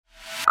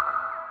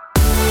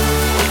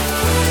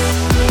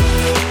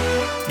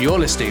You're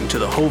listening to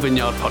the Whole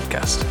Vineyard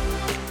podcast.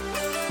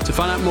 To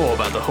find out more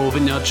about the Whole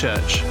Vineyard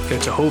Church, go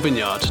to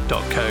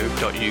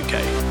wholevineyard.co.uk.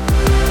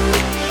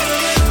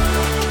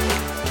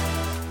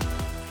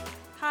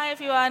 Hi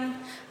everyone,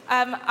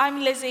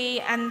 I'm Lizzie,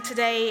 and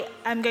today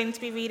I'm going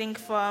to be reading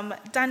from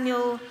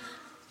Daniel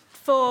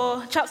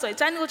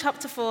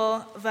chapter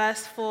 4,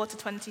 verse 4 to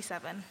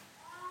 27.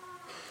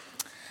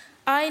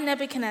 I,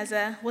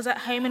 Nebuchadnezzar, was at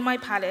home in my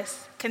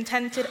palace,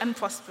 contented and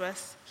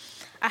prosperous.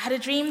 I had a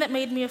dream that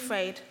made me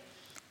afraid.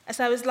 As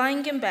I was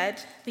lying in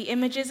bed, the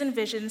images and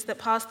visions that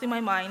passed through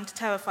my mind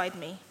terrified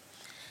me.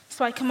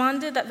 So I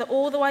commanded that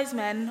all the wise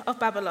men of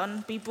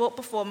Babylon be brought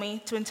before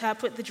me to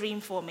interpret the dream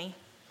for me.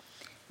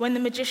 When the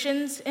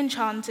magicians,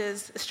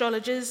 enchanters,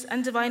 astrologers,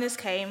 and diviners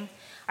came,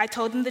 I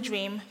told them the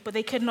dream, but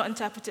they could not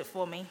interpret it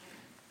for me.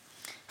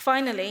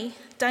 Finally,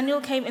 Daniel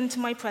came into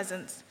my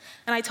presence,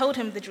 and I told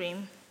him the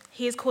dream.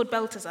 He is called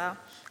Belteshazzar,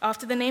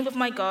 after the name of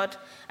my God,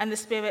 and the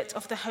spirit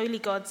of the holy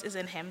gods is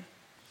in him.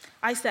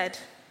 I said,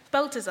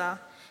 Belteshazzar,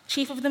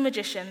 chief of the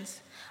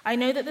magicians, I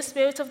know that the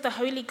spirit of the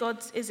holy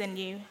gods is in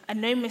you, and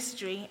no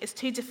mystery is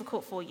too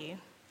difficult for you.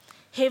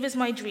 Here is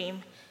my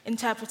dream.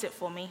 Interpret it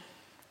for me.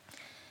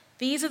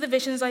 These are the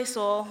visions I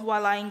saw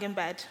while lying in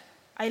bed.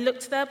 I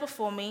looked there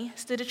before me,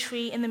 stood a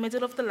tree in the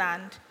middle of the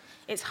land.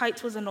 Its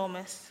height was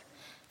enormous.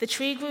 The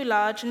tree grew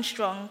large and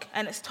strong,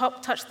 and its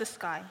top touched the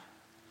sky.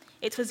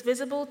 It was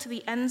visible to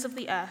the ends of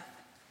the earth.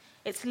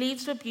 Its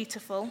leaves were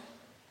beautiful,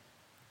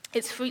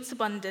 its fruits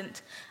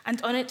abundant,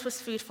 and on it was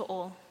food for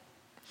all.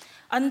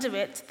 Under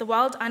it, the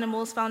wild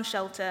animals found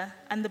shelter,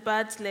 and the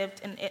birds lived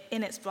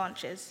in its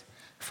branches.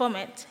 From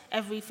it,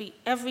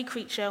 every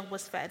creature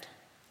was fed.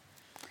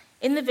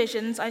 In the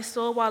visions I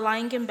saw while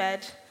lying in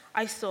bed,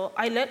 I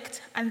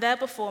looked, and there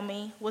before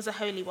me was a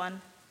holy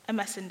one, a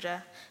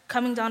messenger,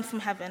 coming down from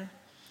heaven.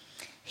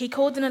 He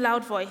called in a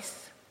loud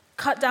voice,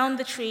 cut down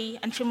the tree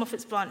and trim off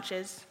its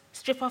branches,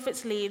 strip off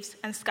its leaves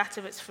and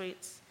scatter its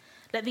fruits.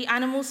 Let the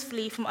animals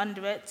flee from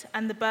under it,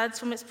 and the birds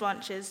from its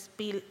branches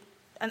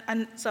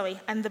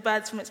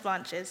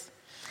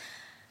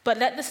But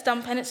let the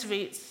stump and its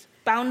roots,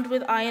 bound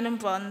with iron and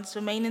bronze,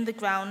 remain in the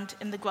ground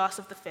in the grass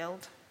of the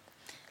field.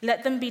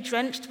 Let them be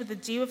drenched with the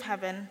dew of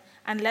heaven,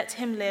 and let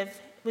him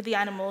live with the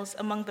animals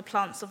among the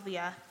plants of the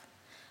earth.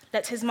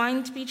 Let his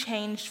mind be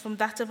changed from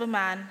that of a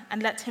man,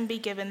 and let him be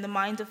given the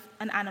mind of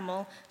an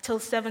animal till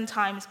 7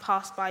 times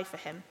pass by for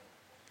him.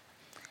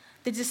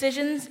 The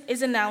decision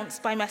is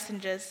announced by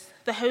messengers.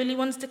 The holy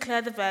ones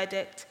declare the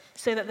verdict,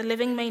 so that the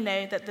living may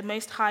know that the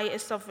Most High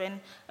is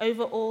sovereign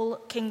over all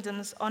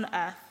kingdoms on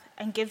earth,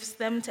 and gives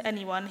them to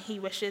anyone he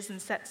wishes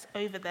and sets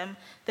over them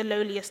the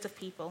lowliest of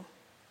people.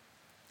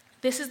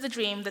 This is the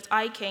dream that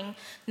I, King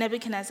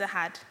Nebuchadnezzar,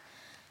 had.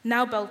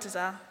 Now,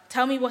 Belteshazzar,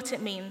 tell me what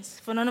it means,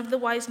 for none of the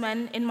wise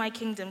men in my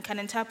kingdom can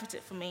interpret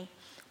it for me,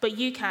 but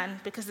you can,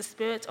 because the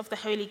spirit of the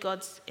holy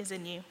gods is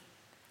in you.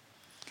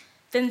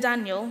 Then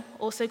Daniel,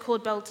 also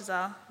called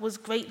Belteshazzar, was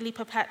greatly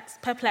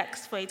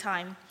perplexed for a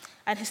time,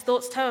 and his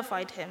thoughts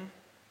terrified him.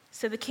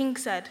 So the king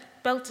said,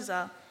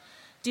 Belteshazzar,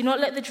 do not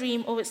let the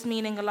dream or its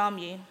meaning alarm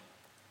you.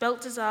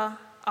 Belteshazzar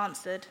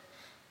answered,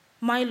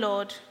 my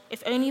lord,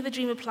 if only the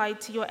dream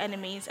applied to your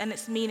enemies and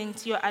its meaning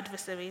to your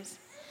adversaries.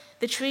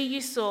 The tree you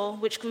saw,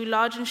 which grew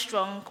large and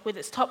strong, with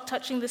its top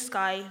touching the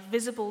sky,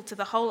 visible to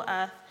the whole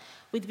earth,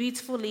 with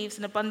beautiful leaves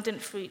and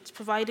abundant fruit,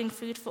 providing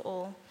food for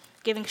all,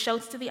 giving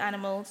shelter to the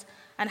animals,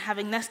 and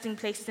having nesting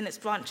places in its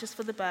branches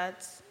for the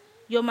birds.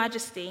 Your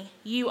Majesty,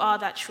 you are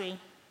that tree.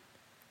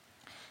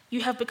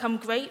 You have become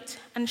great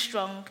and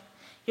strong.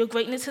 Your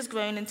greatness has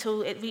grown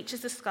until it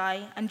reaches the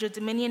sky, and your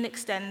dominion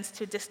extends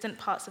to distant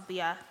parts of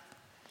the earth.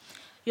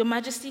 Your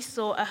Majesty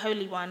saw a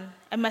holy one,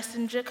 a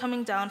messenger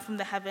coming down from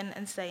the heaven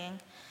and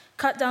saying,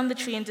 cut down the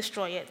tree and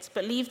destroy it,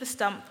 but leave the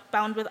stump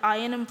bound with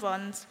iron and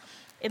bronze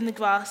in the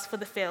grass of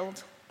the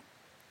field,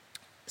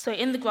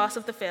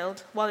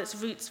 while its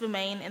roots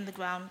remain in the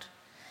ground.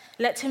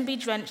 Let him be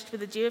drenched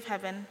with the dew of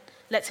heaven.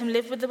 Let him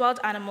live with the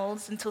wild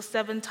animals until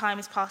 7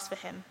 times pass for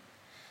him.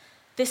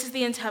 This is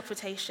the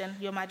interpretation,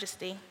 Your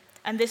Majesty,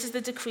 and this is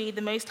the decree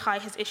the Most High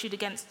has issued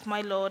against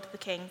my lord, the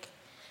king.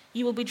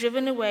 You will be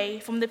driven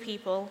away from the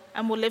people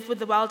and will live with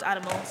the wild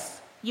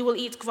animals. You will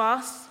eat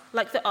grass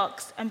like the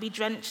ox and be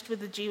drenched with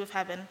the dew of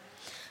heaven.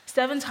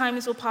 7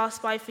 times will pass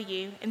by for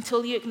you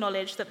until you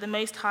acknowledge that the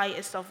Most High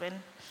is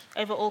sovereign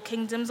over all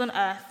kingdoms on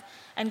earth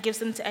and gives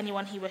them to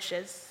anyone he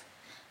wishes.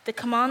 The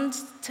command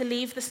to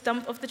leave the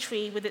stump of the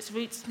tree with its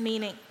roots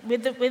means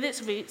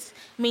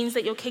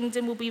that your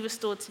kingdom will be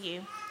restored to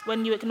you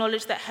when you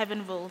acknowledge that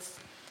heaven rules.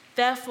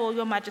 Therefore,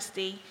 Your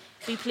Majesty,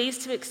 be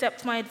pleased to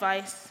accept my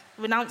advice.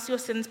 Renounce your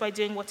sins by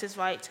doing what is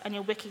right, and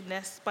your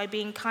wickedness by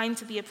being kind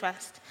to the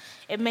oppressed.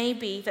 It may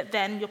be that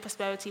then your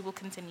prosperity will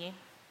continue.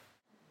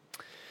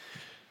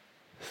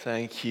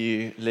 Thank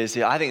you,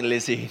 Lizzie. I think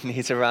Lizzie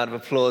needs a round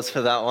of applause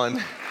for that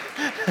one.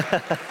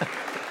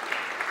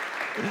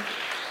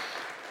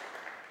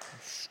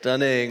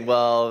 Stunning.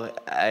 Well,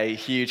 a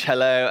huge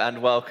hello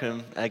and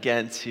welcome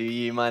again to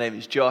you. My name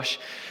is Josh.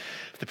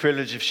 The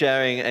privilege of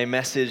sharing a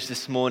message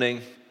this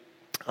morning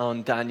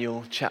on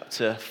Daniel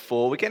chapter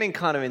 4. We're getting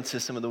kind of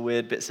into some of the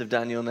weird bits of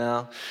Daniel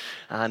now,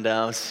 and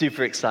I'm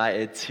super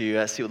excited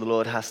to see what the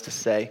Lord has to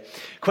say.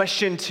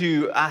 Question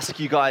to ask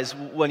you guys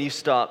when you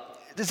start.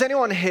 Does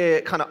anyone here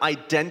kind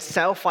of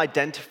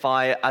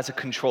self-identify as a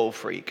control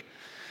freak?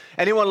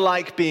 Anyone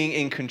like being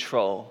in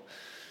control?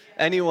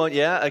 Anyone,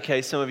 yeah?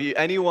 Okay, some of you.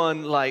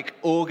 Anyone like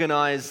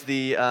organize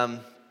the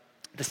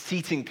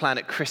seating plan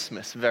at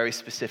Christmas very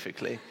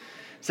specifically?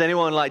 Does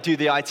anyone like do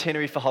the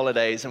itinerary for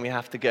holidays and we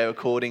have to go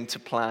according to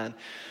plan?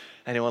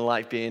 Anyone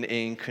like being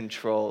in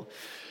control?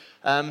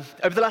 Over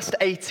the last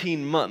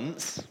 18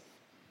 months,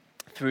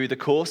 through the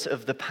course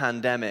of the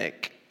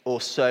pandemic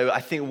or so,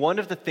 I think one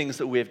of the things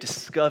that we have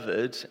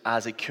discovered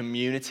as a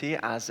community,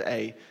 as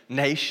a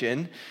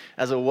nation,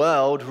 as a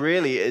world,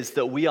 really is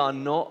that we are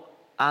not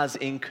as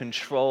in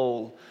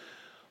control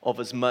of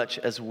as much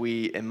as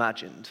we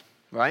imagined,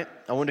 right?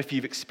 I wonder if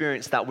you've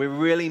experienced that. We're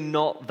really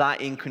not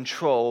that in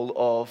control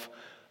of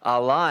our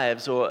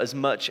lives or as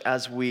much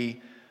as we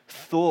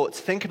thought.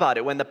 Think about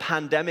it. When the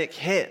pandemic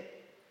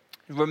hit,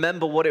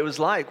 remember what it was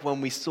like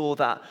when we saw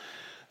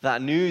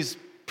that news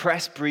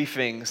press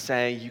briefing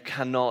saying you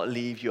cannot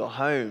leave your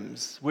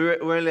homes.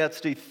 We're only allowed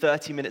to do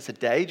 30 minutes a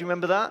day. Do you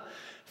remember that?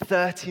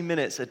 30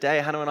 minutes a day.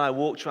 Hannah and I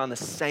walked around the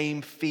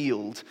same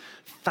field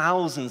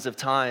thousands of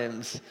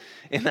times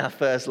in that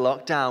first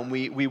lockdown.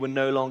 We were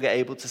no longer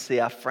able to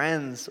see our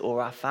friends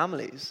or our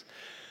families.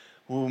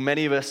 Well,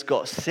 many of us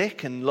got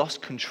sick and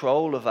lost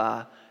control of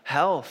our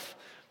health.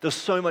 There's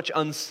so much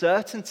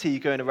uncertainty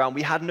going around.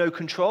 We had no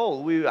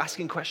control. We were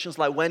asking questions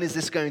like, when is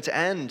this going to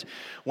end?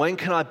 When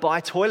can I buy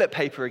toilet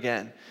paper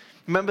again?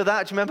 Remember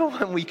that? Do you remember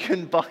when we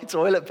couldn't buy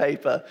toilet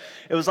paper?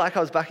 It was like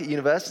I was back at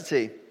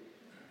university.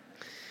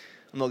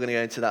 I'm not going to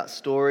go into that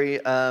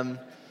story.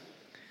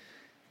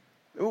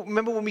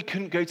 Remember when we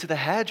couldn't go to the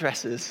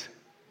hairdressers?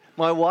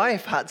 My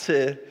wife had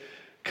to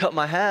cut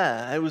my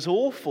hair. It was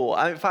awful.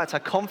 In fact, I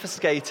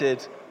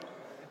confiscated.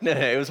 No,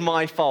 it was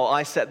my fault.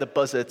 I set the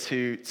buzzer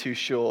too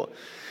short.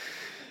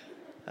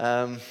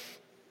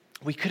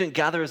 We couldn't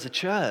gather as a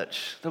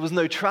church. There was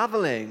no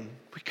traveling.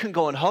 We couldn't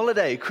go on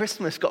holiday.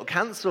 Christmas got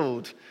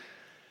cancelled.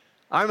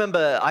 I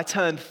remember I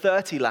turned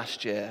 30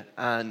 last year,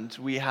 and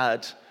we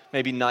had,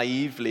 maybe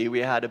naively, we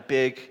had a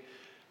big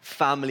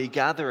family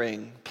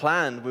gathering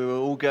planned. We were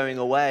all going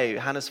away,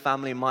 Hannah's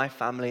family, my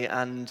family,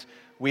 and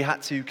we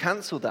had to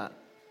cancel that.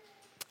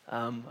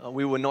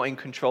 We were not in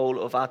control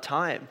of our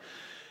time.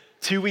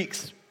 2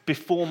 weeks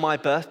before my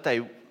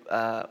birthday,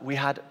 we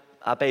had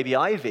our baby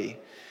Ivy,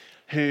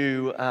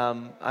 who, I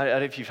don't know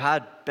if you've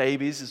had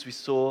babies, as we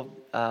saw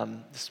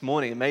this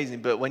morning,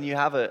 amazing, but when you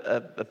have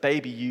a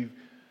baby, you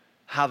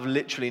have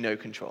literally no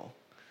control.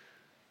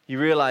 You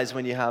realize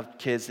when you have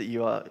kids that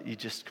you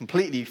just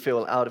completely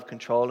feel out of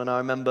control. And I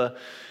remember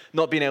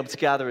not being able to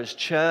gather as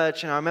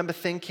church, and I remember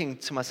thinking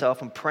to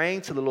myself and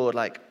praying to the Lord,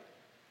 like,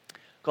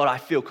 God, I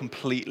feel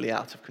completely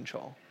out of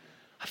control.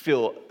 I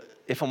feel,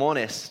 if I'm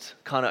honest,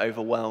 kind of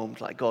overwhelmed.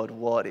 Like, God,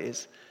 what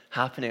is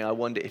happening? I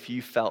wonder if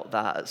you felt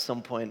that at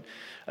some point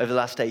over the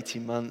last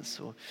 18 months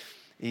or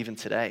even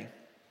today.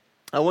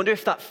 I wonder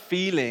if that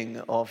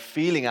feeling of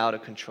feeling out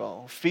of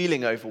control,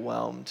 feeling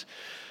overwhelmed,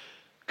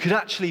 could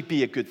actually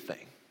be a good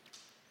thing.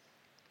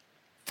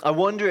 I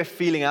wonder if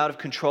feeling out of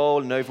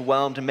control and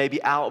overwhelmed and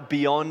maybe out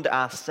beyond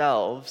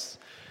ourselves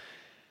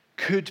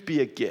could be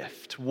a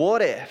gift.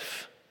 What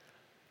if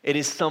it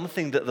is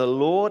something that the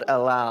Lord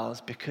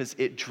allows because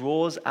it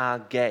draws our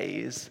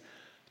gaze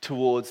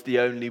towards the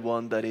only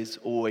one that is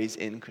always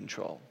in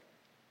control,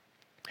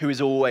 who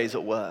is always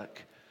at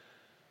work,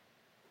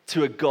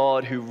 to a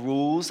God who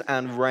rules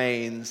and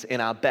reigns in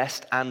our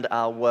best and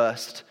our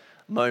worst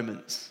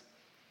moments.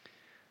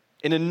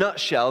 In a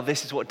nutshell,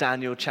 this is what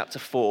Daniel chapter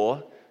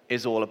 4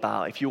 is all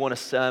about. If you want a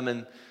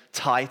sermon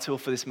title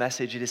for this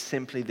message, it is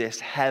simply this: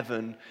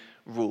 Heaven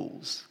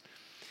Rules.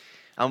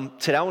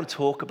 Today I want to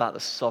talk about the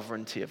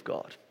sovereignty of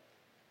God.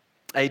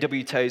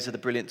 A.W. Tozer, the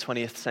brilliant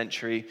 20th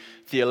century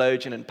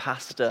theologian and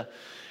pastor,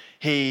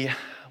 he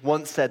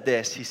once said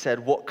this. He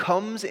said, what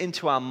comes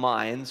into our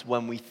minds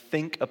when we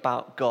think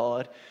about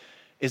God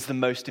is the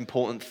most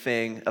important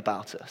thing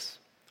about us.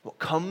 What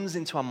comes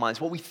into our minds,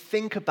 what we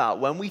think about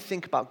when we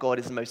think about God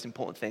is the most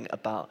important thing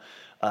about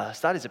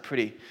us. That is a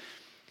pretty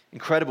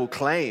incredible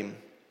claim.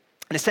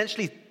 And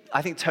essentially,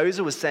 I think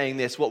Tozer was saying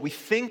this: what we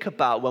think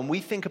about when we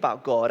think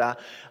about God,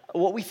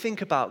 what we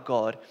think about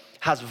God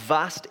has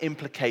vast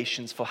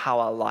implications for how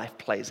our life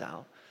plays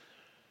out.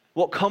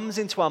 What comes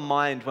into our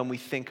mind when we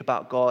think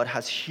about God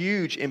has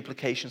huge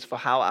implications for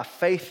how our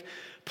faith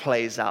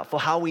plays out, for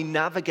how we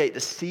navigate the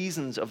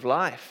seasons of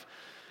life,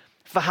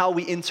 for how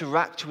we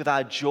interact with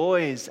our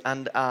joys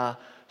and our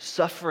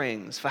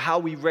sufferings, for how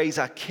we raise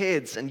our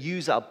kids and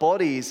use our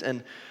bodies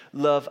and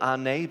love our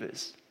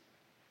neighbors.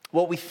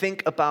 What we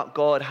think about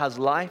God has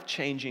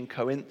life-changing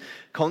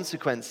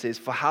consequences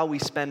for how we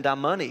spend our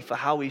money, for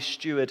how we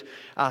steward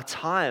our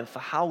time, for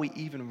how we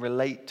even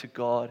relate to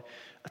God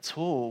at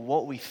all.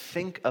 What we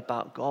think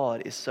about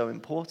God is so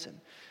important.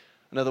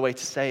 Another way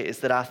to say it is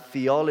that our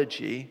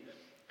theology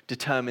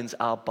determines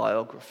our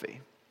biography.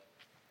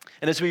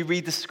 And as we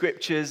read the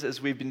scriptures,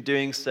 as we've been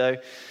doing so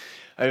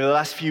over the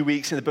last few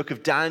weeks in the book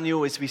of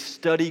Daniel, as we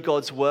study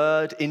God's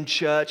word in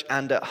church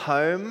and at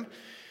home,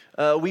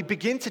 we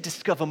begin to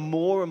discover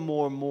more and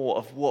more and more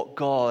of what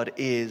God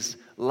is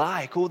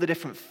like. All the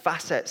different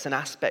facets and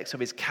aspects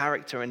of his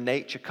character and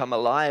nature come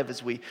alive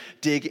as we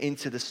dig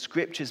into the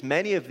scriptures.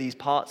 Many of these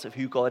parts of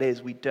who God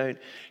is, we don't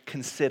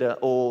consider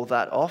all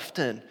that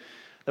often.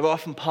 There are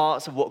often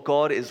parts of what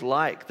God is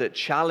like that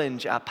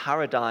challenge our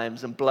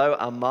paradigms and blow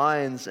our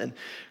minds and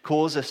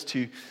cause us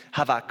to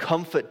have our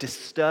comfort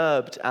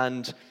disturbed,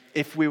 and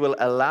if we will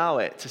allow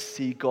it, to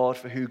see God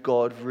for who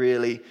God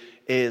really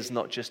is,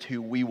 not just who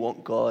we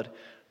want God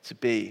to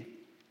be.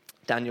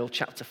 Daniel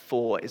chapter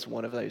 4 is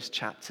one of those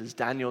chapters.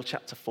 Daniel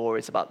chapter 4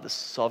 is about the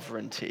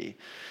sovereignty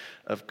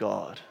of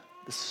God.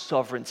 The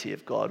sovereignty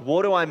of God.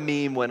 What do I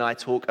mean when I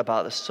talk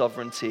about the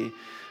sovereignty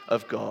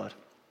of God?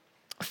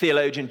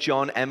 Theologian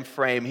John M.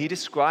 Frame, he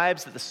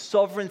describes that the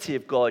sovereignty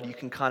of God, you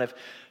can kind of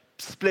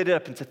split it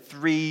up into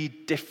three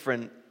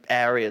different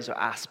areas or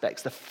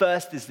aspects. The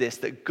first is this,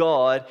 that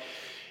God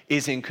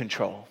is in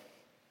control.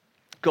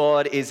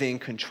 God is in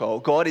control.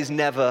 God is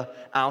never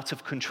out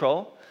of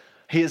control.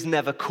 He is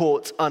never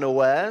caught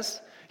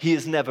unawares. He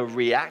is never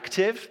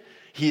reactive.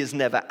 He is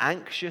never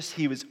anxious.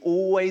 He was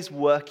always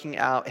working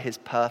out his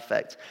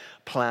perfect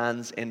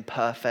plans in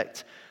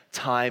perfect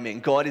timing.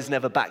 God is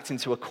never backed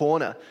into a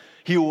corner.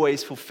 He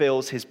always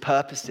fulfills his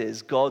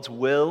purposes. God's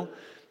will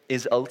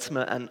is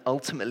ultimate, and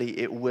ultimately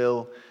it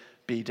will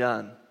be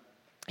done.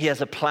 He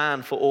has a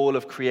plan for all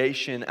of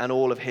creation and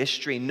all of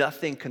history.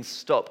 Nothing can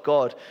stop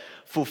God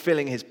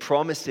fulfilling his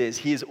promises.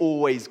 He is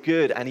always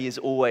good, and he is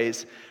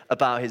always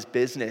about his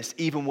business,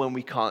 even when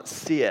we can't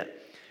see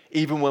it,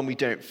 even when we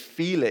don't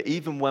feel it,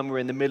 even when we're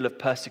in the middle of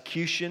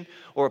persecution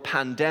or a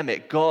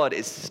pandemic. God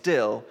is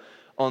still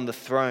on the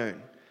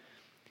throne.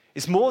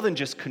 It's more than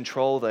just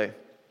control, though.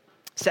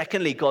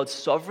 Secondly, God's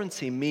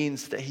sovereignty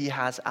means that he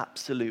has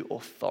absolute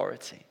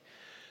authority.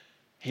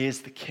 He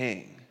is the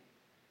king.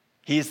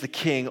 He is the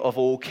king of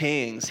all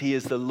kings. He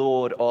is the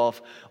Lord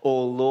of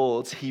all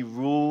lords. He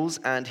rules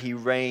and he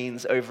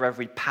reigns over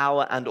every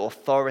power and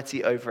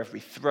authority, over every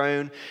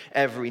throne,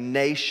 every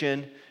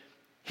nation.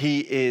 He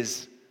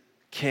is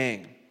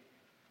king.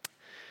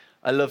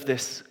 I love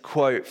this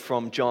quote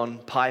from John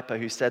Piper,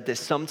 who said this: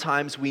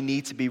 "Sometimes we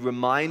need to be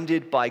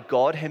reminded by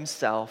God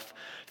himself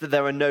that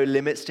there are no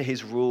limits to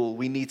his rule.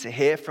 We need to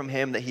hear from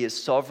him that he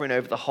is sovereign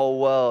over the whole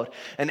world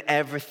and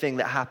everything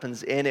that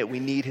happens in it.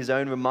 We need his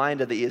own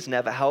reminder that he is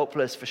never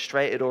helpless,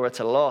 frustrated, or at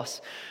a loss.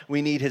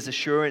 We need his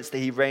assurance that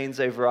he reigns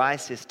over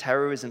ISIS,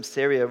 terrorism,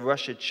 Syria,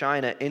 Russia,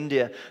 China,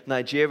 India,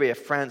 Nigeria,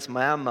 France,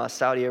 Myanmar,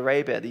 Saudi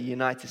Arabia, the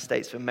United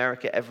States of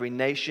America, every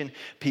nation,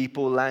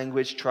 people,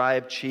 language,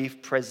 tribe,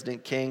 chief,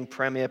 president, king,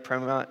 premier,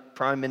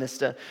 prime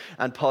minister,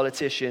 and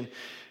politician,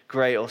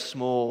 great or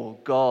small.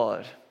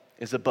 God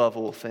is above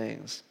all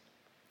things."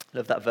 I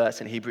love that verse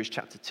in Hebrews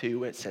chapter 2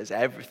 where it says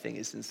everything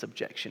is in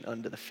subjection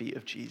under the feet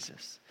of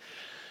Jesus.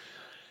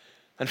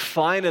 And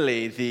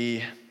finally,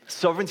 the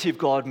sovereignty of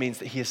God means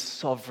that he is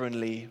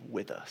sovereignly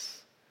with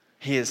us.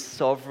 He is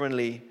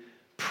sovereignly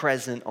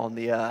present on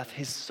the earth.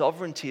 His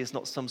sovereignty is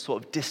not some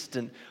sort of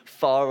distant,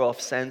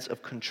 far-off sense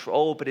of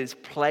control, but is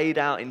played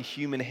out in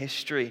human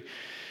history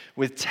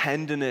with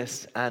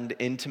tenderness and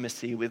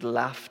intimacy, with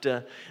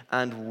laughter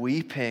and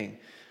weeping.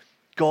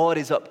 God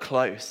is up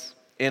close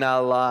in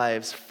our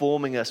lives,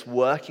 forming us,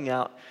 working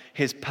out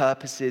his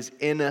purposes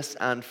in us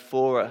and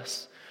for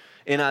us.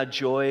 In our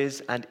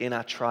joys and in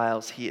our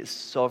trials, he is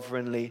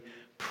sovereignly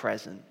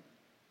present.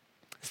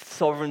 The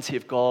sovereignty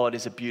of God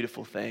is a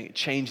beautiful thing. It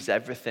changes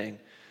everything.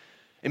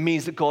 It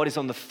means that God is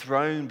on the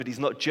throne, but he's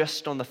not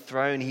just on the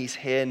throne, he's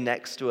here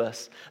next to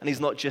us. And he's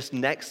not just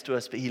next to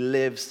us, but he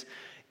lives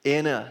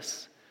in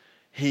us.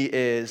 He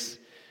is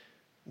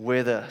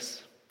with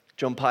us.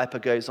 John Piper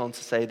goes on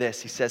to say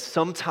this. He says,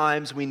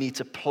 "Sometimes we need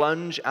to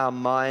plunge our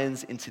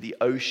minds into the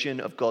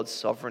ocean of God's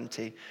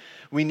sovereignty.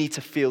 We need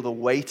to feel the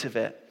weight of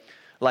it,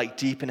 like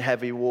deep and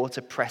heavy water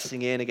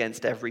pressing in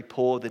against every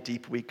pore. The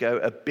deeper we go,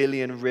 1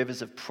 billion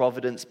rivers of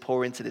providence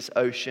pour into this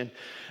ocean,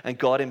 and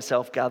God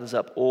himself gathers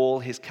up all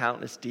his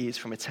countless deeds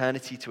from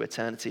eternity to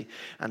eternity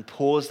and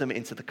pours them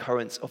into the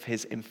currents of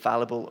his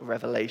infallible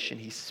revelation.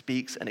 He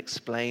speaks and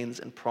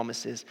explains and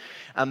promises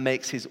and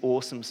makes his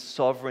awesome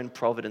sovereign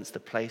providence the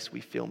place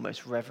we feel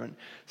most reverent,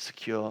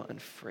 secure,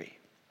 and free."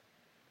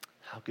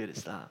 How good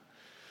is that?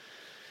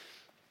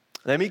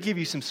 Let me give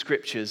you some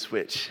scriptures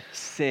which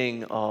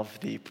sing of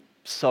the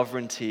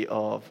sovereignty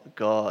of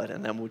God,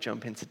 and then we'll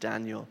jump into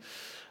Daniel.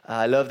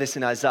 I love this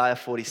in Isaiah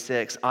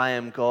 46. "I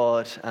am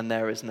God and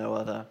there is no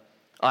other.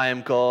 I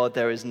am God,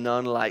 there is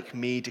none like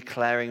me,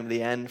 declaring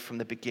the end from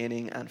the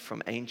beginning and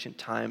from ancient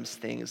times,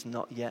 things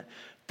not yet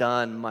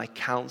done. My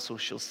counsel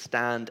shall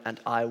stand and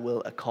I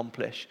will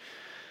accomplish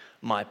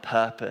my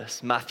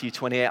purpose." Matthew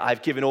 28,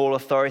 "I've given all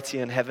authority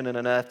in heaven and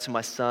on earth to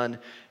my son,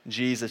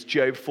 Jesus."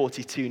 Job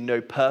 42,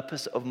 "No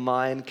purpose of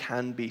mine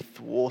can be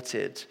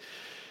thwarted."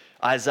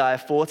 Isaiah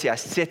 40, I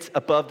sit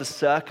above the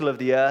circle of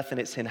the earth and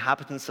its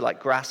inhabitants are like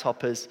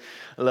grasshoppers.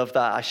 I love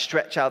that. I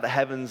stretch out the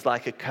heavens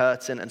like a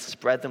curtain and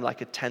spread them like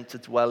a tent to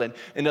dwell in.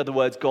 In other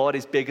words, God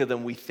is bigger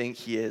than we think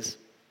he is.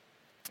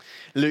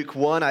 Luke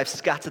 1, I've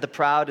scattered the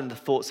proud in the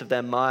thoughts of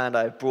their mind.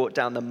 I've brought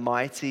down the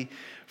mighty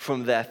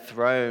from their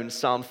throne.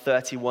 Psalm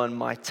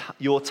 31,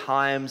 your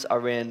times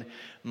are in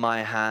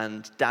my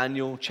hand.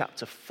 Daniel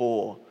chapter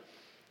 4,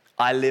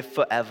 I live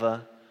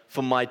forever.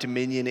 For my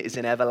dominion is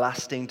an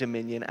everlasting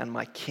dominion, and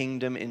my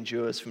kingdom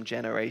endures from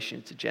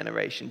generation to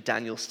generation.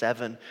 Daniel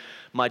 7,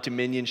 my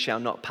dominion shall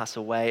not pass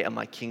away, and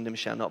my kingdom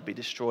shall not be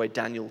destroyed.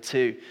 Daniel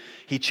 2,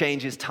 he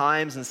changes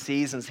times and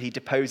seasons. He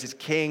deposes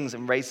kings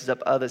and raises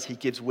up others. He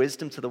gives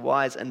wisdom to the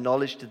wise and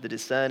knowledge to the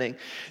discerning.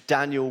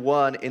 Daniel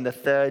 1, in the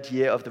 3rd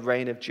year of the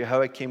reign of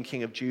Jehoiakim,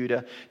 king of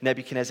Judah,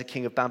 Nebuchadnezzar,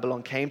 king of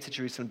Babylon, came to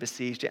Jerusalem,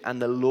 besieged it, and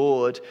the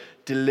Lord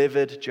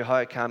delivered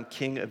Jehoiakim,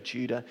 king of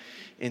Judah,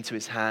 into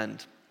his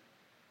hand.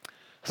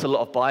 That's a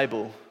lot of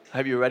Bible. I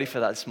hope you're ready for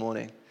that this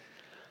morning.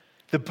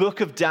 The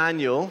book of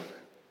Daniel,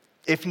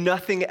 if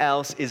nothing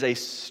else, is a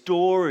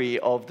story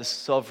of the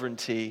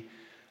sovereignty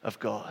of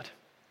God.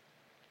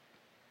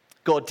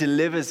 God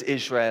delivers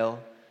Israel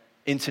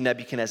into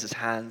Nebuchadnezzar's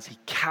hands. He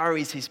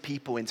carries his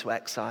people into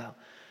exile.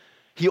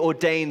 He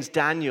ordains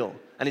Daniel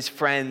and his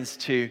friends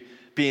to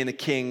be in the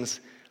king's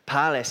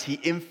palace. He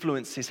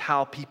influences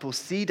how people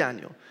see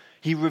Daniel.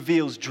 He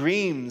reveals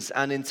dreams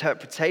and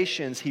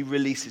interpretations. He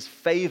releases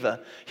favor.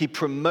 He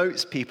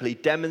promotes people. He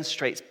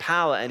demonstrates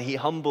power, and he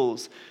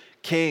humbles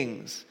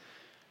kings.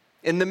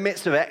 In the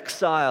midst of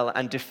exile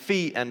and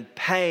defeat and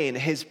pain,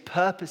 his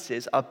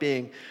purposes are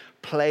being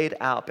played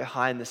out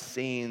behind the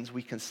scenes.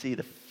 We can see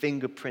the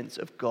fingerprints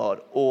of God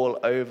all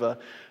over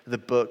the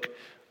book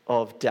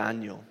of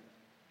Daniel.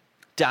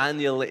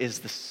 Daniel is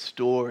the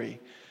story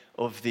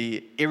of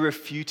the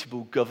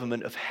irrefutable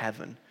government of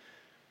heaven.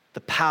 The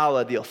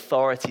power, the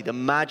authority, the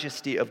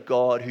majesty of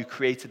God who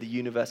created the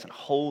universe and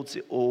holds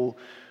it all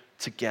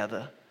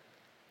together.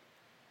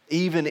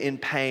 Even in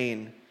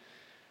pain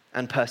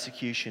and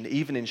persecution,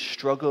 even in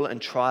struggle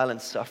and trial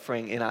and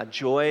suffering, in our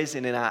joys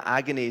and in our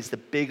agonies, the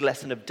big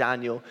lesson of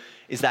Daniel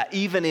is that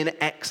even in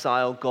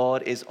exile,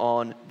 God is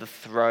on the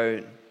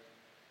throne.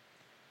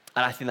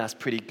 And I think that's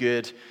pretty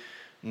good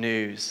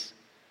news.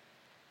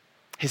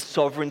 His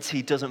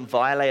sovereignty doesn't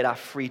violate our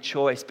free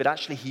choice, but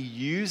actually he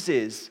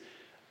uses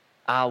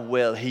our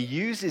will. He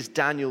uses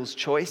Daniel's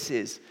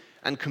choices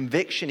and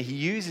conviction. He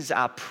uses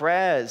our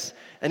prayers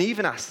and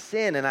even our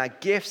sin and our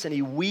gifts, and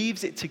he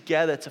weaves it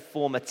together to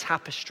form a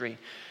tapestry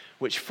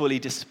which fully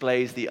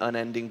displays the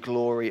unending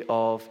glory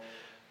of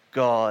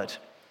God.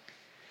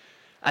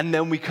 And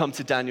then we come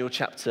to Daniel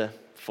chapter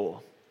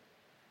 4.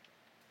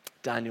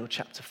 Daniel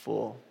chapter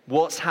 4.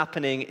 What's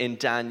happening in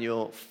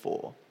Daniel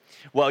 4?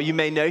 Well, you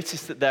may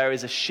notice that there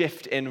is a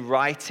shift in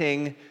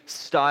writing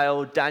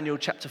style. Daniel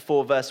chapter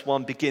 4, verse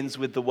 1 begins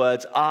with the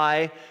words,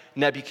 I,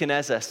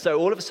 Nebuchadnezzar. So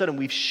all of a sudden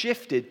we've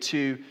shifted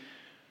to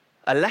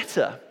a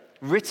letter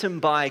written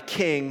by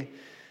King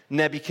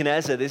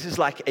Nebuchadnezzar. This is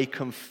like a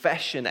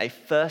confession, a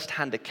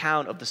first-hand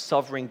account of the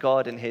sovereign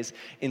God and his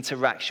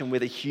interaction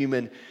with a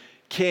human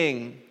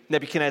king.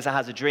 Nebuchadnezzar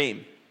has a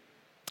dream.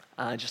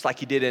 Just like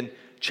he did in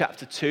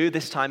chapter 2,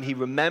 this time he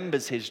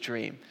remembers his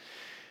dream.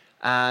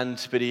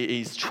 But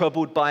he's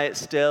troubled by it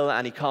still,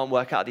 and he can't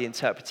work out the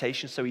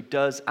interpretation. So he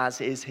does as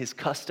is his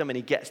custom, and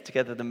he gets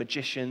together the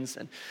magicians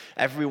and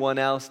everyone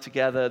else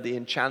together, the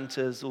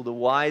enchanters, all the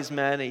wise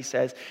men. And he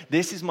says,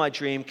 this is my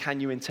dream, can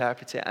you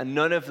interpret it? And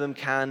none of them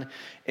can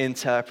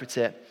interpret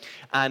it.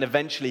 And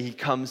eventually he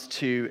comes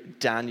to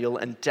Daniel,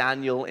 and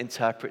Daniel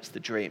interprets the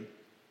dream.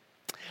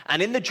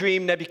 And in the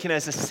dream,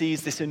 Nebuchadnezzar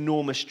sees this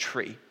enormous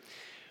tree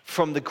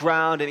from the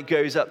ground, and it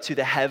goes up to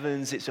the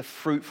heavens. It's a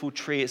fruitful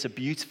tree. It's a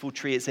beautiful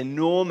tree. It's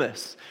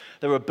enormous.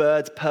 There are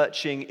birds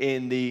perching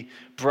in the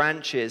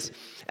branches.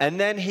 And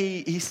then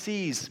he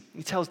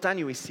tells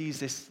Daniel, he sees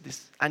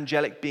this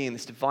angelic being,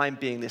 this divine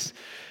being,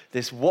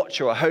 this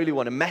watcher, a holy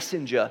one, a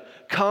messenger,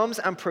 comes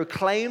and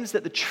proclaims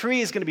that the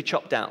tree is going to be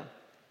chopped down.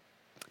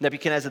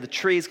 Nebuchadnezzar, the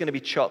tree is going to be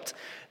chopped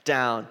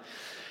down,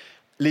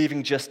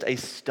 leaving just a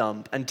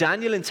stump. And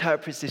Daniel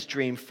interprets this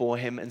dream for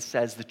him and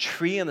says, the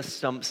tree and the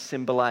stump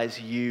symbolize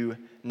you,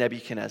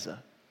 Nebuchadnezzar.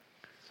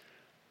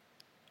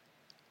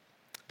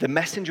 The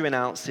messenger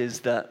announces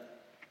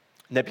that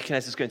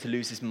Nebuchadnezzar is going to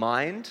lose his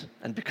mind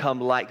and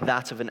become like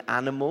that of an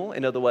animal.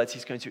 In other words,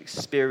 he's going to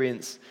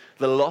experience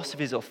the loss of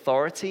his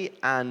authority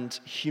and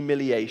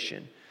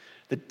humiliation.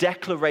 The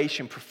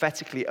declaration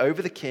prophetically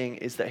over the king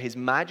is that his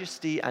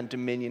majesty and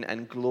dominion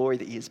and glory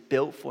that he has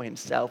built for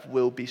himself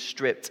will be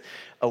stripped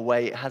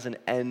away. It has an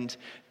end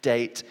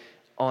date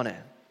on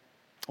it.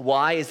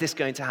 Why is this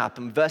going to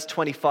happen? Verse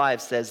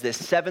 25 says this,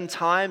 7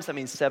 times, that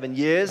means 7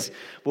 years,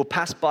 will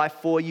pass by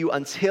for you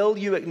until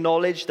you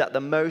acknowledge that the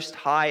Most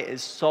High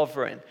is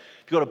sovereign.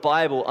 If you've got a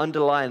Bible,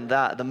 underline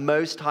that. The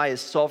Most High is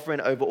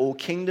sovereign over all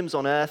kingdoms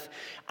on earth,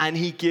 and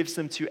he gives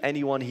them to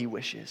anyone he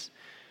wishes.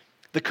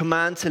 The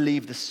command to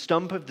leave the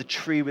stump of the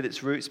tree with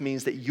its roots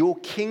means that your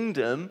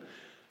kingdom,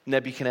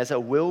 Nebuchadnezzar,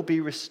 will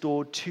be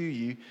restored to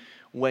you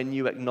when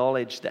you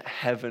acknowledge that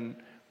heaven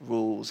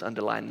rules.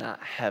 Underline that,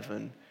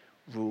 heaven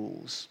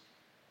rules.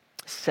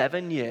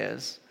 7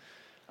 years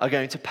are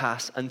going to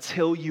pass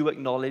until you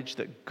acknowledge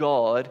that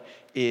God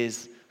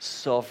is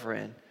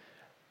sovereign.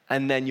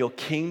 And then your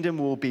kingdom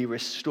will be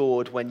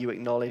restored when you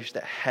acknowledge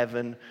that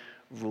heaven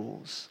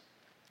rules.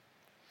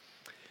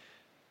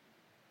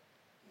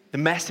 The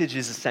message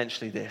is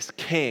essentially this: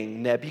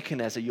 King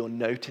Nebuchadnezzar, your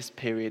notice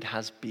period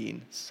has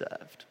been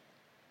served.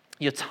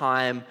 Your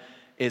time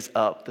is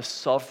up. The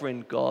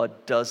sovereign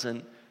God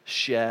doesn't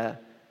share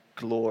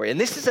glory. And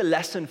this is a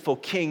lesson for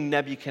King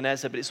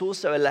Nebuchadnezzar, but it's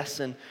also a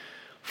lesson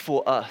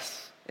for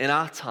us in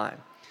our time.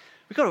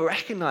 We've got to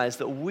recognize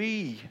that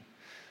we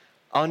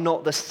are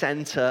not the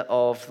center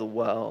of the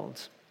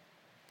world.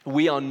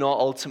 We are not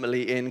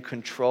ultimately in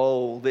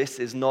control. This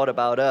is not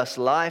about us.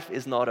 Life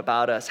is not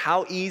about us.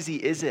 How easy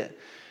is it,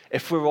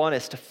 if we're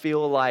honest, to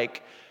feel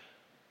like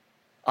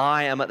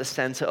I am at the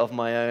center of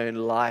my own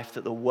life,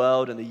 that the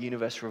world and the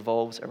universe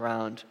revolves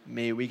around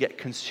me? We get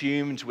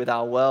consumed with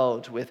our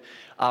world, with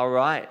our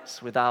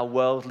rights, with our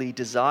worldly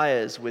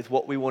desires, with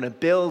what we want to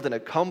build and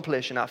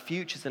accomplish in our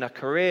futures and our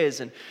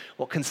careers. And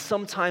what can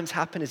sometimes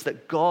happen is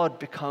that God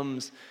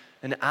becomes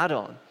an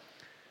add-on.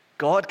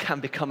 God can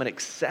become an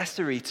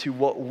accessory to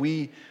what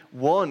we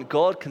want.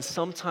 God can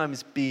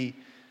sometimes be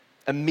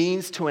a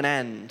means to an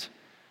end,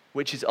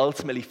 which is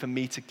ultimately for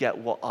me to get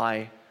what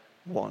I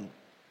want.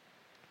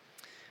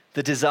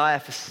 The desire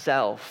for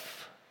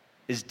self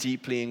is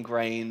deeply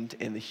ingrained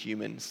in the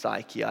human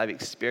psyche. I've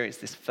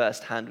experienced this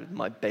firsthand with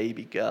my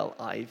baby girl,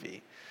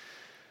 Ivy.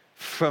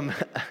 From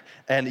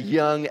a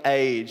young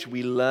age,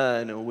 we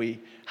learn, or we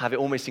have it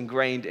almost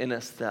ingrained in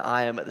us, that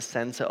I am at the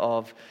center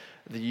of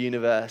the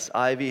universe.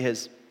 Ivy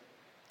has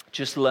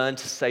just learned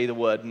to say the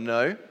word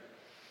no,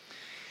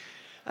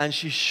 and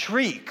she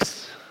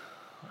shrieks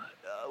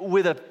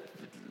with a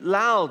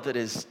loud that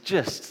is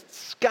just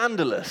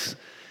scandalous.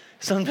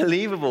 It's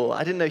unbelievable.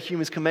 I didn't know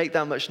humans can make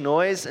that much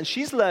noise. And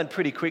she's learned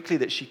pretty quickly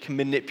that she can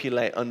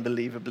manipulate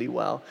unbelievably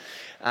well.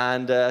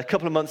 And a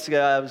couple of months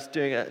ago, I was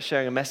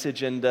sharing a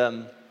message, and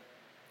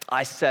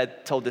I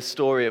told this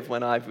story of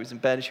when Ivy was in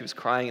bed and she was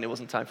crying and it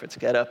wasn't time for her to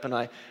get up. And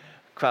I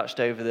crouched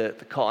over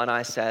the cot and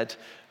I said,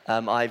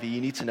 Ivy, you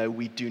need to know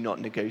we do not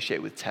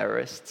negotiate with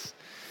terrorists.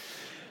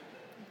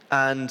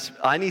 And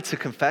I need to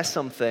confess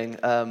something.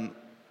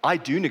 I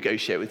do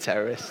negotiate with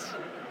terrorists.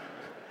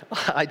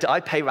 I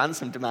pay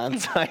ransom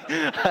demands.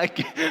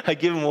 I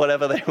give them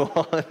whatever they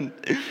want.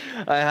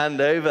 I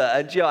hand over.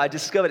 And I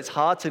discovered it's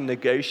hard to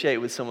negotiate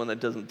with someone that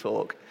doesn't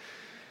talk.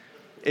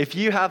 If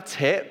you have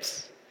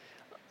tips,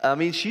 I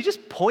mean, she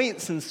just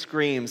points and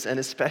screams, and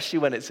especially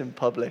when it's in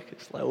public.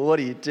 It's like, well, what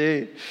do you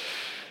do?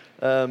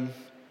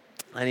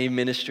 I need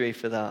ministry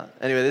for that.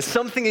 Anyway,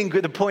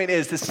 the point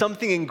is, there's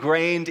something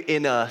ingrained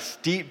in us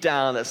deep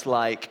down that's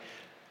like,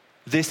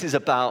 this is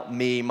about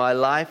me. My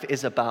life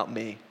is about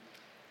me.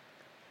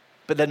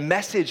 But the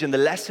message and the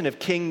lesson of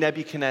King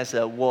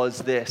Nebuchadnezzar was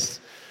this: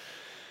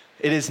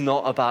 it is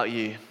not about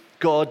you.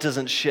 God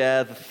doesn't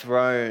share the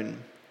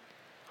throne.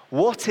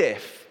 What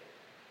if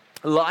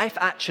life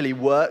actually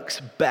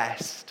works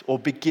best, or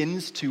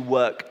begins to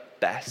work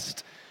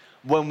best,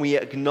 when we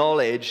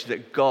acknowledge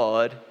that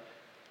God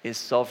is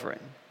sovereign,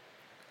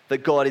 that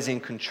God is in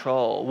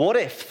control? What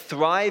if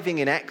thriving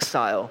in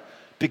exile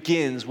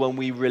begins when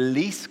we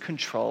release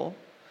control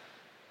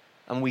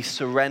and we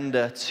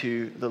surrender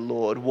to the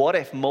Lord? What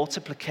if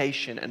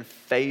multiplication and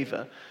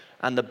favor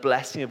and the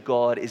blessing of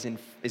God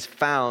is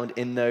found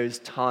in those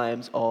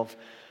times of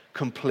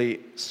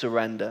complete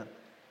surrender?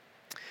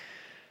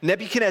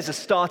 Nebuchadnezzar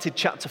started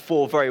chapter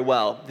 4 very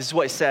well. This is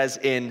what it says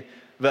in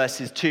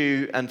verses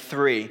 2 and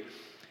 3.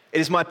 It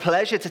is my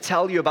pleasure to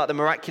tell you about the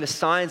miraculous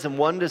signs and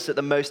wonders that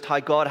the Most High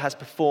God has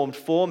performed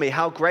for me.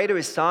 How great are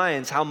his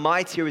signs, how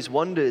mighty are his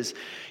wonders.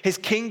 His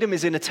kingdom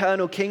is an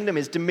eternal kingdom.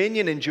 His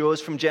dominion endures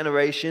from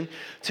generation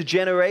to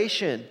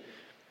generation.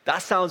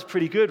 That sounds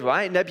pretty good,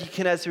 right?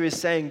 Nebuchadnezzar is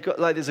saying,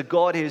 like, there's a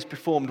God who has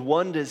performed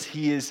wonders.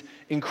 He is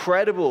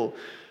incredible.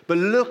 But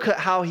look at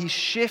how he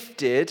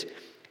shifted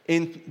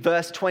in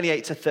verse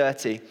 28 to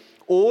 30.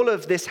 All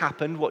of this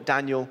happened, what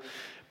Daniel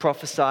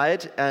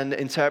prophesied and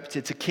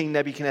interpreted, to King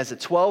Nebuchadnezzar.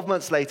 12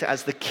 months later,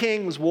 as the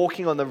king was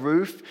walking on the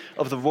roof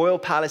of the royal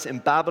palace in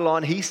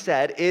Babylon, he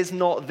said, "Is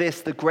not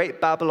this the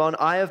great Babylon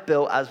I have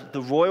built as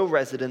the royal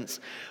residence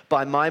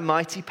by my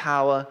mighty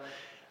power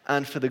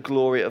and for the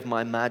glory of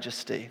my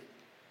majesty?"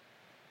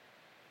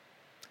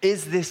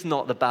 Is this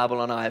not the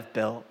Babylon I have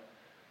built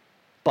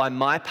by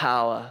my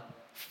power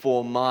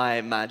for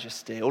my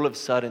majesty? All of a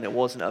sudden, it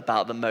wasn't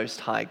about the Most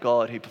High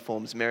God who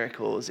performs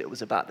miracles. It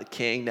was about the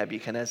king,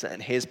 Nebuchadnezzar,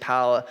 and his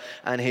power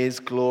and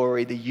his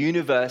glory. The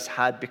universe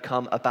had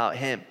become about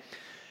him.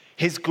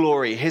 His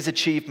glory, his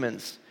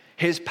achievements,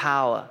 his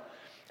power.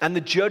 And the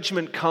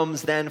judgment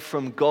comes then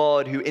from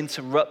God, who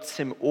interrupts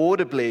him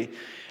audibly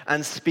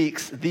and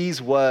speaks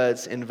these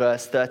words in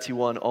verse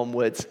 31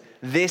 onwards.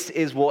 "This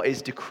is what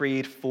is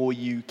decreed for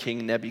you,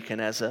 King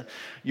Nebuchadnezzar.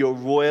 Your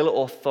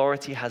royal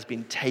authority has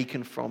been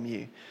taken from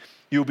you.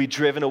 You will be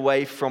driven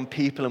away from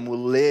people and will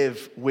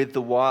live with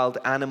the wild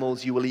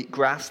animals. You will eat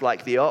grass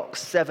like the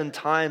ox. 7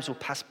 times will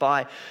pass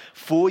by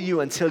for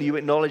you until you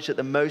acknowledge that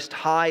the Most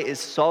High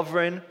is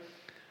sovereign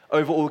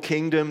over all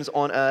kingdoms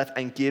on earth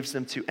and gives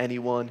them to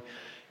anyone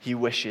he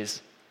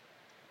wishes.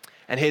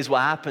 And here's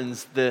what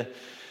happens. The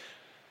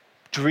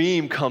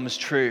dream comes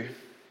true.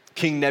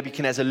 King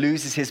Nebuchadnezzar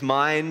loses his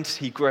mind.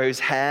 He grows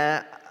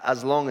hair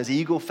as long as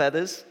eagle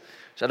feathers.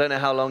 I don't know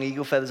how long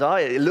eagle feathers are.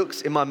 It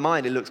looks, in my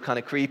mind, it looks kind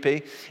of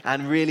creepy.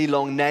 And really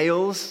long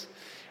nails.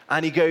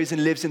 And he goes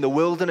and lives in the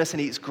wilderness and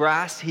eats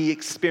grass. He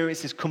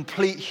experiences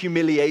complete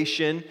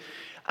humiliation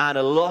and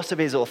a loss of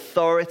his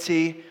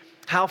authority.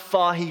 How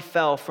far he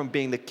fell from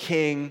being the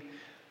king,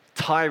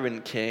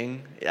 tyrant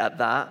king at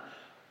that,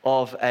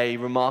 of a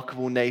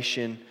remarkable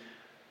nation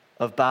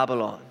of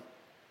Babylon.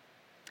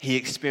 He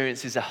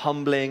experiences a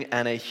humbling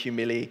and a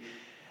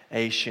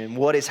humiliation.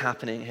 What is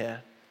happening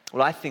here?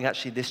 Well, I think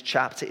actually this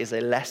chapter is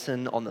a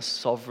lesson on the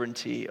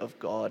sovereignty of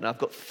God. And I've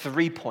got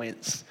 3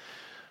 points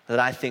that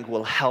I think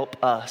will help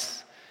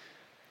us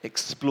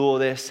explore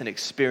this and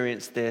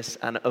experience this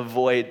and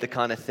avoid the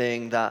kind of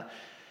thing that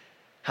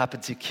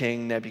happened to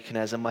King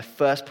Nebuchadnezzar. My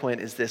first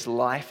point is this: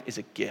 life is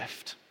a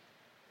gift.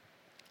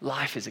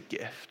 Life is a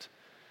gift.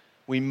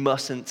 We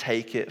mustn't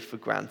take it for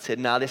granted.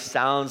 Now, this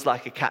sounds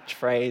like a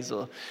catchphrase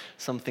or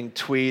something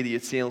twee that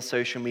you'd see on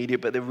social media,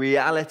 but the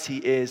reality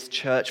is,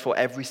 church, for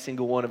every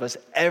single one of us,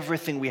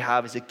 everything we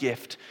have is a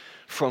gift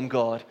from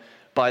God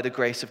by the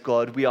grace of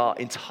God. We are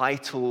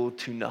entitled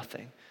to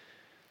nothing.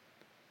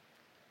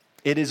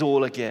 It is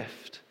all a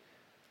gift.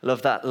 I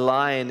love that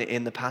line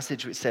in the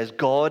passage which says,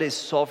 God is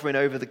sovereign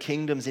over the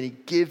kingdoms and he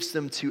gives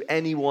them to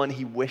anyone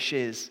he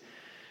wishes.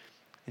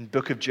 In the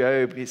book of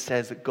Job, it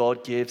says that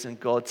God gives and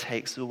God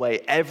takes away.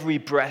 Every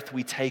breath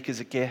we take is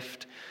a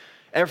gift.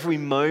 Every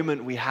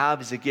moment we have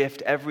is a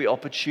gift. Every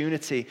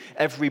opportunity,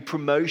 every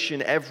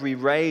promotion, every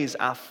raise,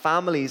 our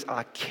families,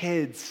 our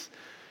kids.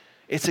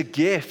 It's a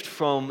gift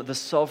from the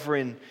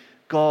sovereign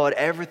God.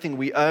 Everything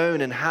we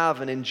own and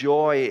have and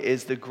enjoy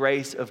is the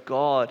grace of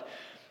God.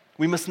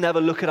 We must never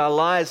look at our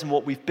lives and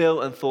what we've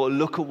built and thought,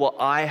 look at what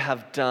I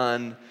have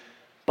done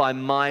by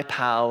my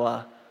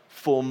power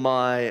for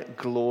my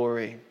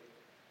glory.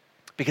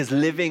 Because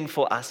living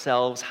for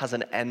ourselves has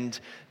an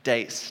end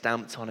date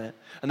stamped on it.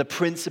 And the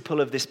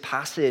principle of this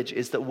passage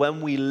is that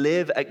when we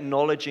live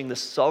acknowledging the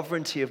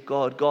sovereignty of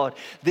God, God,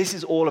 this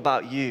is all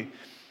about you.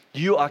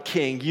 You are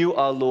King, you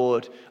are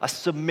Lord. I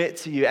submit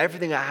to you.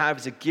 Everything I have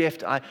is a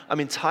gift. I'm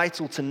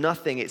entitled to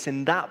nothing. It's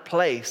in that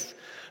place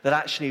that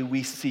actually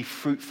we see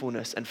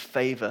fruitfulness and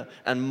favor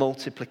and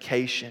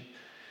multiplication.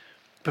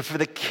 But for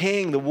the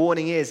king, the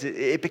warning is,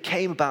 it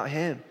became about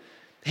him.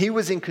 He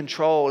was in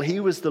control. He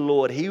was the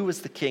Lord. He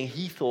was the king.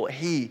 He thought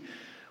he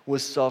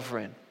was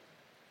sovereign.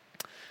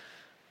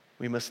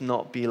 We must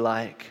not be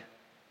like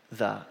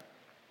that.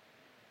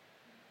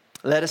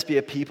 Let us be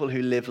a people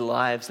who live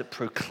lives that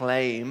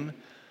proclaim,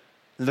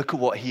 look at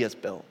what he has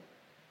built.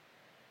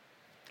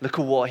 Look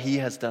at what he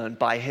has done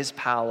by his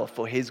power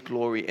for his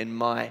glory in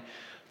my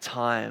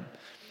time.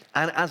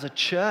 And as a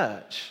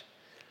church,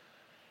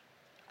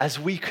 as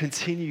we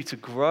continue to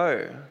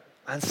grow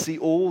and see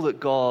all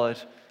that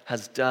God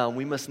has done,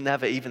 we must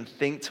never even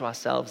think to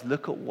ourselves,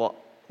 look at what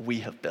we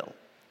have built.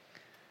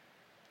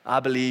 I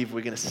believe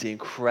we're going to see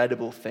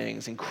incredible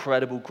things,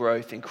 incredible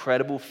growth,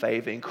 incredible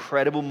favor,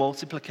 incredible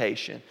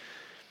multiplication.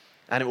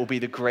 And it will be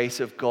the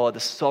grace of God, the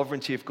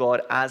sovereignty of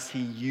God as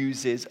he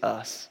uses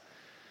us.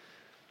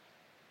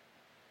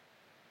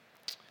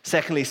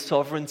 Secondly,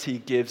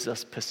 sovereignty gives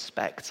us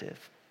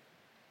perspective.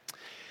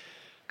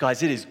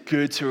 Guys, it is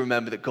good to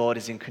remember that God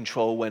is in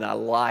control when our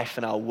life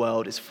and our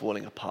world is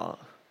falling apart.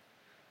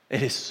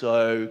 It is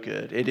so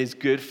good. It is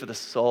good for the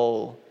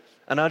soul.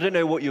 And I don't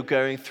know what you're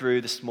going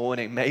through this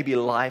morning. Maybe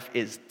life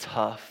is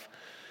tough.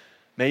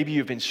 Maybe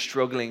you've been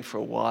struggling for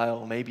a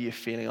while. Maybe you're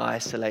feeling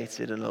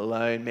isolated and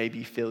alone. Maybe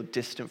you feel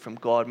distant from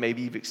God.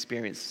 Maybe you've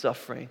experienced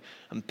suffering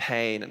and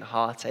pain and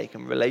heartache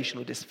and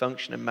relational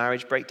dysfunction and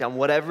marriage breakdown.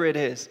 Whatever it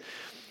is,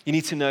 you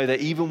need to know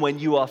that even when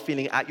you are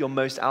feeling at your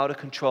most out of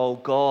control,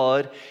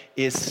 God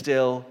is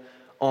still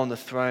on the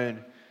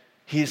throne.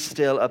 He is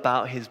still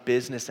about his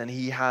business and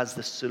he has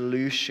the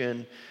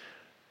solution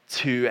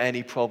to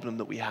any problem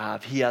that we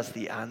have. He has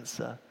the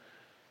answer.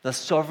 The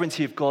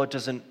sovereignty of God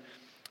doesn't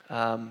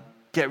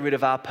get rid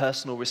of our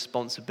personal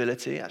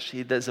responsibility.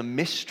 Actually, there's a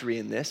mystery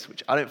in this,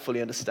 which I don't fully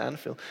understand. I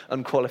feel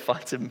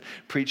unqualified to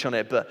preach on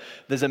it, but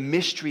there's a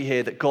mystery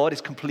here that God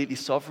is completely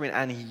sovereign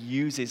and he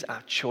uses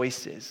our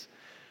choices.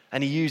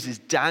 And he uses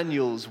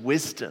Daniel's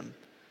wisdom.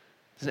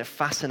 Isn't it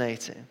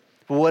fascinating?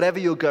 But whatever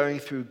you're going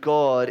through,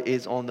 God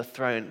is on the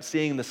throne.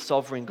 Seeing the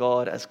sovereign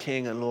God as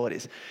King and Lord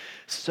is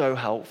so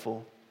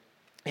helpful.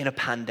 In a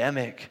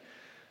pandemic,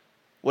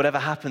 whatever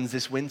happens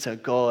this winter,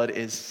 God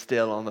is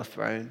still on the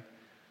throne.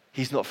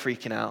 He's not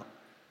freaking out.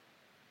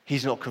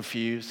 He's not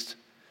confused.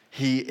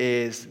 He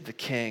is the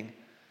King.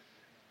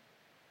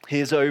 He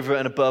is over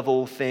and above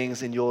all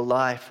things in your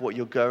life, what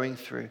you're going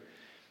through.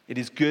 It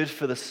is good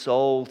for the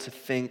soul to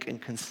think and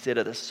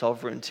consider the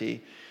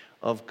sovereignty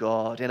of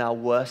God. In our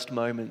worst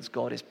moments,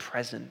 God is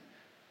present,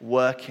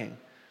 working.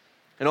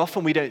 And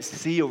often we don't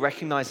see or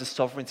recognize the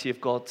sovereignty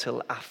of God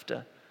till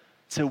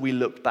we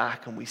look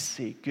back and we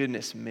see,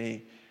 goodness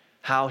me,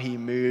 how he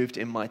moved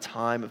in my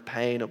time of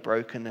pain or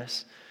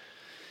brokenness.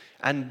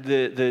 And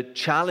the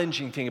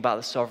challenging thing about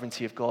the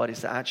sovereignty of God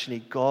is that actually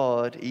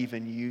God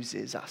even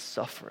uses our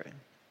suffering.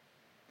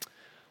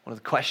 One of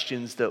the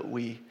questions that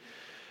we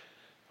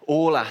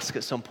all ask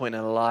at some point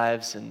in our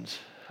lives, and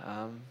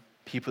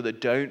people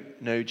that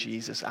don't know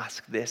Jesus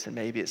ask this, and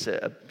maybe it's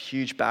a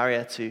huge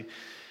barrier to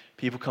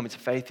people coming to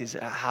faith, is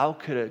how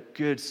could a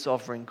good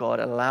sovereign God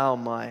allow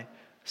my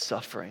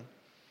suffering?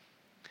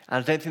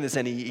 And I don't think there's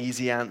any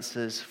easy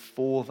answers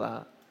for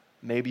that.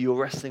 Maybe you're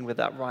wrestling with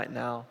that right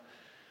now.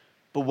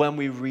 But when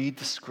we read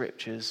the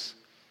scriptures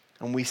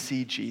and we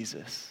see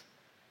Jesus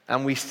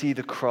and we see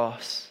the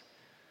cross,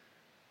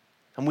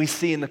 and we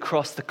see in the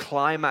cross the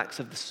climax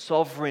of the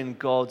sovereign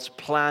God's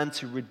plan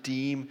to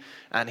redeem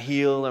and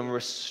heal and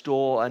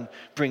restore and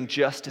bring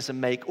justice and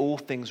make all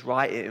things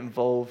right, it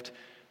involved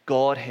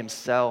God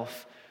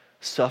himself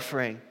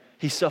suffering.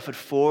 He suffered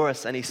for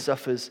us and he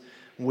suffers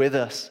with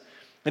us.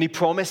 And he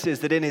promises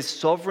that in his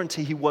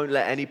sovereignty, he won't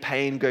let any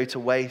pain go to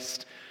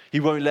waste. He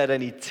won't let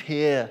any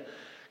tear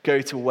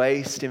go to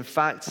waste. In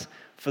fact,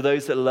 for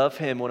those that love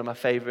him, one of my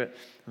favorite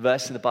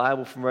verses in the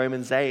Bible from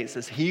Romans 8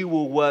 says, he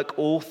will work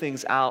all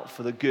things out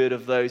for the good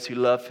of those who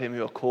love him,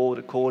 who are called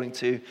according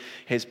to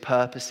his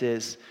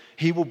purposes.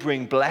 He will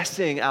bring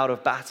blessing out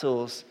of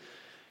battles.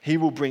 He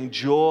will bring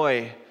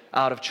joy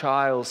out of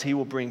trials. He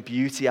will bring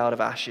beauty out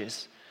of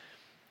ashes.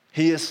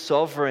 He is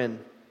sovereign.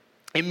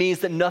 It means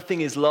that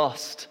nothing is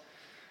lost.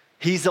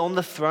 He's on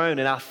the throne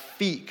and our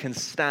feet can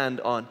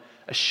stand on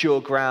a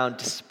sure ground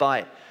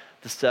despite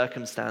the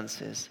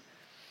circumstances.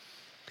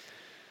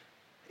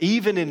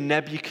 Even in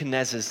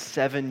Nebuchadnezzar's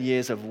 7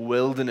 years of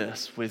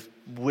wilderness with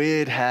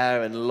weird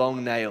hair and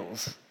long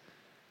nails,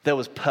 there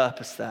was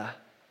purpose there.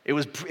 It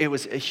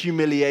was a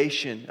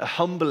humiliation, a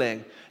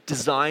humbling,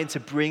 designed to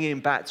bring him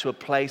back to a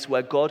place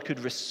where God could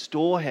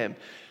restore him.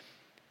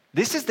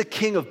 This is the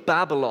king of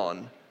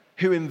Babylon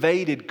who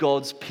invaded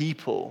God's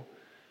people,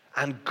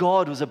 and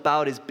God was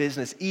about his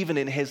business, even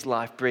in his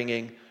life,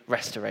 bringing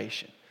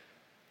restoration.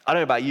 I don't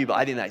know about you, but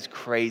I think that's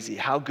crazy.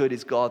 How good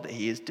is God that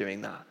he is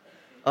doing that?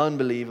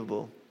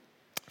 Unbelievable.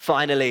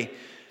 Finally,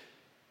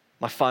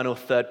 my final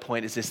third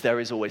point is this: there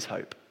is always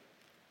hope.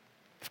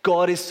 If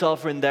God is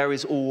sovereign, there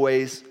is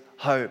always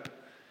hope.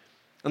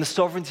 And the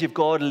sovereignty of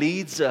God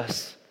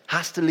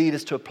has to lead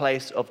us to a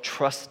place of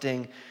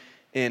trusting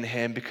in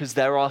him, because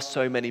there are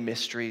so many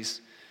mysteries,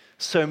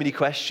 so many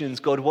questions.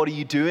 God, what are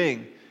you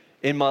doing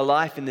in my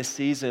life in this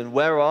season?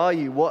 Where are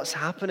you? What's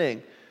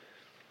happening?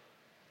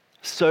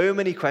 So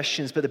many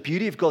questions, but the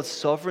beauty of God's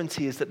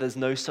sovereignty is that there's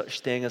no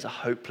such thing as a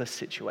hopeless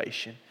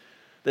situation.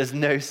 There's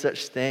no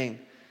such thing.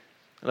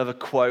 I love a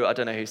quote, I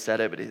don't know who said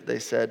it, but they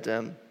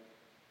said,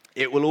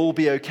 it will all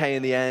be okay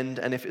in the end,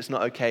 and if it's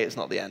not okay, it's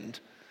not the end.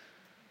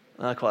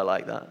 And I quite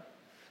like that.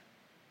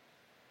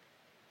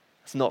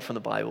 It's not from the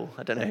Bible.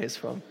 I don't know who it's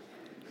from.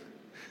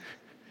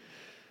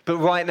 But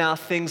right now,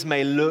 things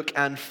may look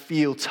and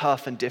feel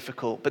tough and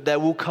difficult, but there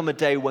will come a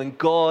day when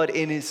God,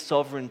 in his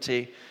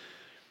sovereignty,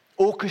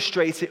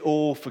 orchestrates it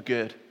all for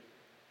good,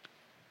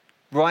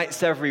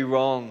 rights every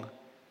wrong,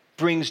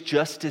 brings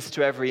justice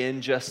to every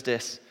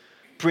injustice,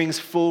 brings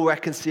full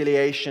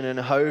reconciliation and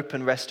hope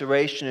and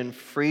restoration and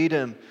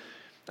freedom.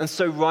 And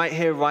so right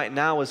here, right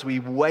now, as we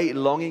wait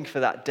longing for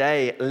that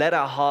day, let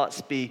our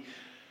hearts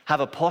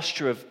have a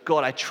posture of,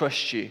 God, I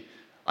trust you.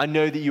 I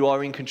know that you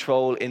are in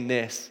control in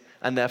this,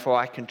 and therefore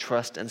I can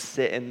trust and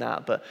sit in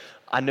that. But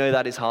I know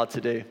that is hard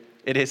to do.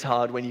 It is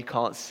hard when you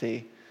can't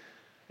see.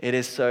 It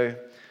is so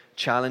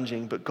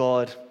challenging, but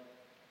God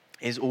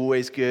is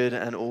always good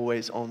and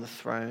always on the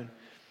throne.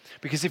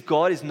 Because if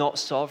God is not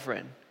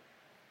sovereign,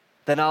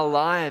 then our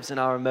lives and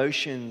our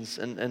emotions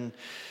and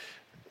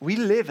we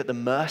live at the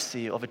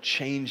mercy of a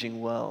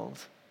changing world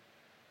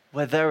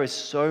where there is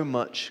so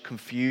much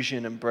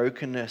confusion and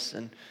brokenness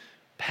and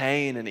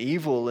pain and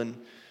evil, and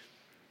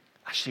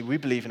actually we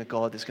believe in a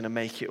God that's going to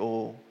make it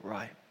all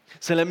right.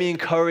 So let me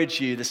encourage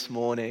you this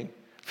morning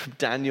from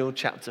Daniel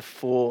chapter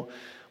 4,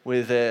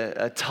 with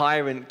a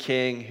tyrant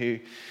king who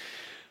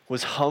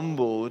was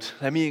humbled.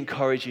 Let me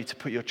encourage you to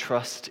put your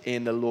trust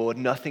in the Lord.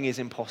 Nothing is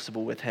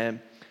impossible with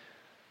him.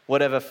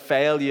 Whatever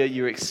failure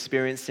you're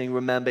experiencing,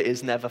 remember,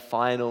 is never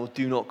final.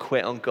 Do not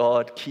quit on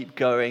God. Keep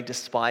going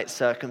despite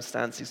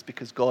circumstances,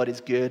 because God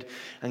is good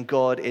and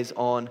God is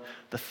on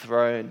the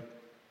throne.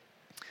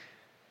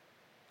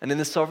 And in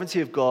the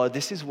sovereignty of God,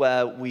 this is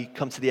where we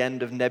come to the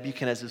end of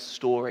Nebuchadnezzar's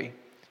story.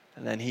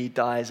 And then he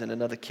dies and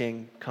another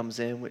king comes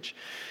in, which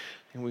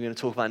I think we're going to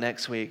talk about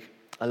next week.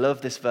 I love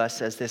this verse. It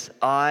says this: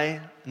 I,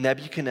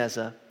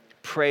 Nebuchadnezzar,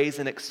 praise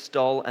and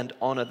extol and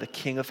honor the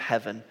King of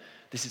heaven.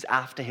 This is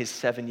after his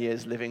 7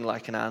 years living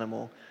like an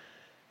animal.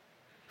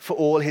 For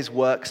all his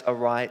works are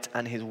right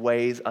and his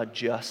ways are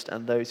just,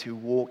 and those who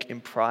walk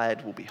in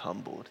pride will be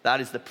humbled. That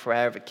is the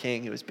prayer of a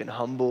king who has been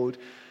humbled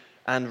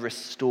and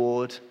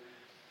restored.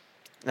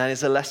 And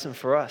it's a lesson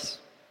for us.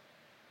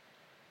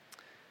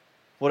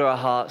 What are our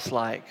hearts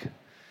like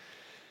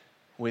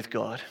with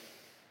God?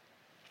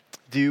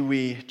 Do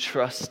we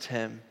trust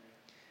him?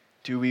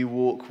 Do we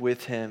walk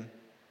with him?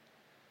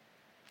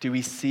 Do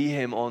we see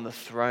him on the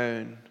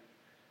throne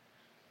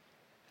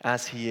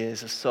as he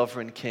is, a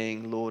sovereign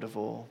king, Lord of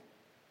all?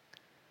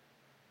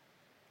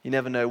 You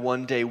never know,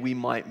 one day we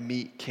might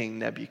meet King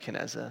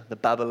Nebuchadnezzar, the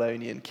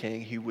Babylonian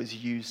king who was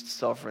used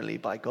sovereignly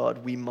by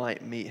God. We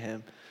might meet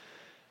him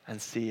and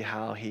see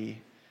how he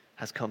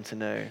has come to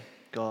know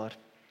God.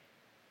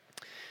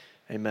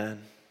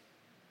 Amen.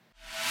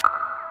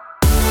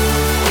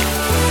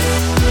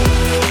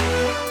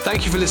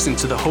 Thank you for listening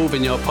to the Whole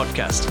Vineyard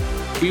podcast.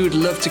 We would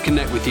love to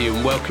connect with you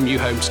and welcome you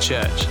home to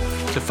church.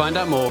 To find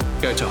out more,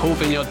 go to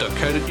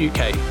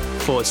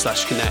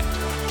wholevineyard.co.uk/connect.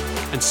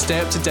 And stay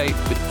up to date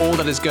with all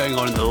that is going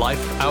on in the life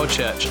of our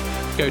church.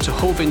 Go to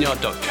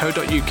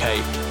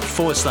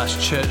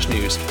wholevineyard.co.uk/church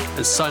news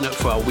and sign up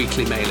for our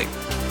weekly mailing.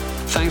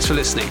 Thanks for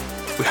listening.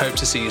 We hope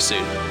to see you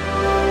soon.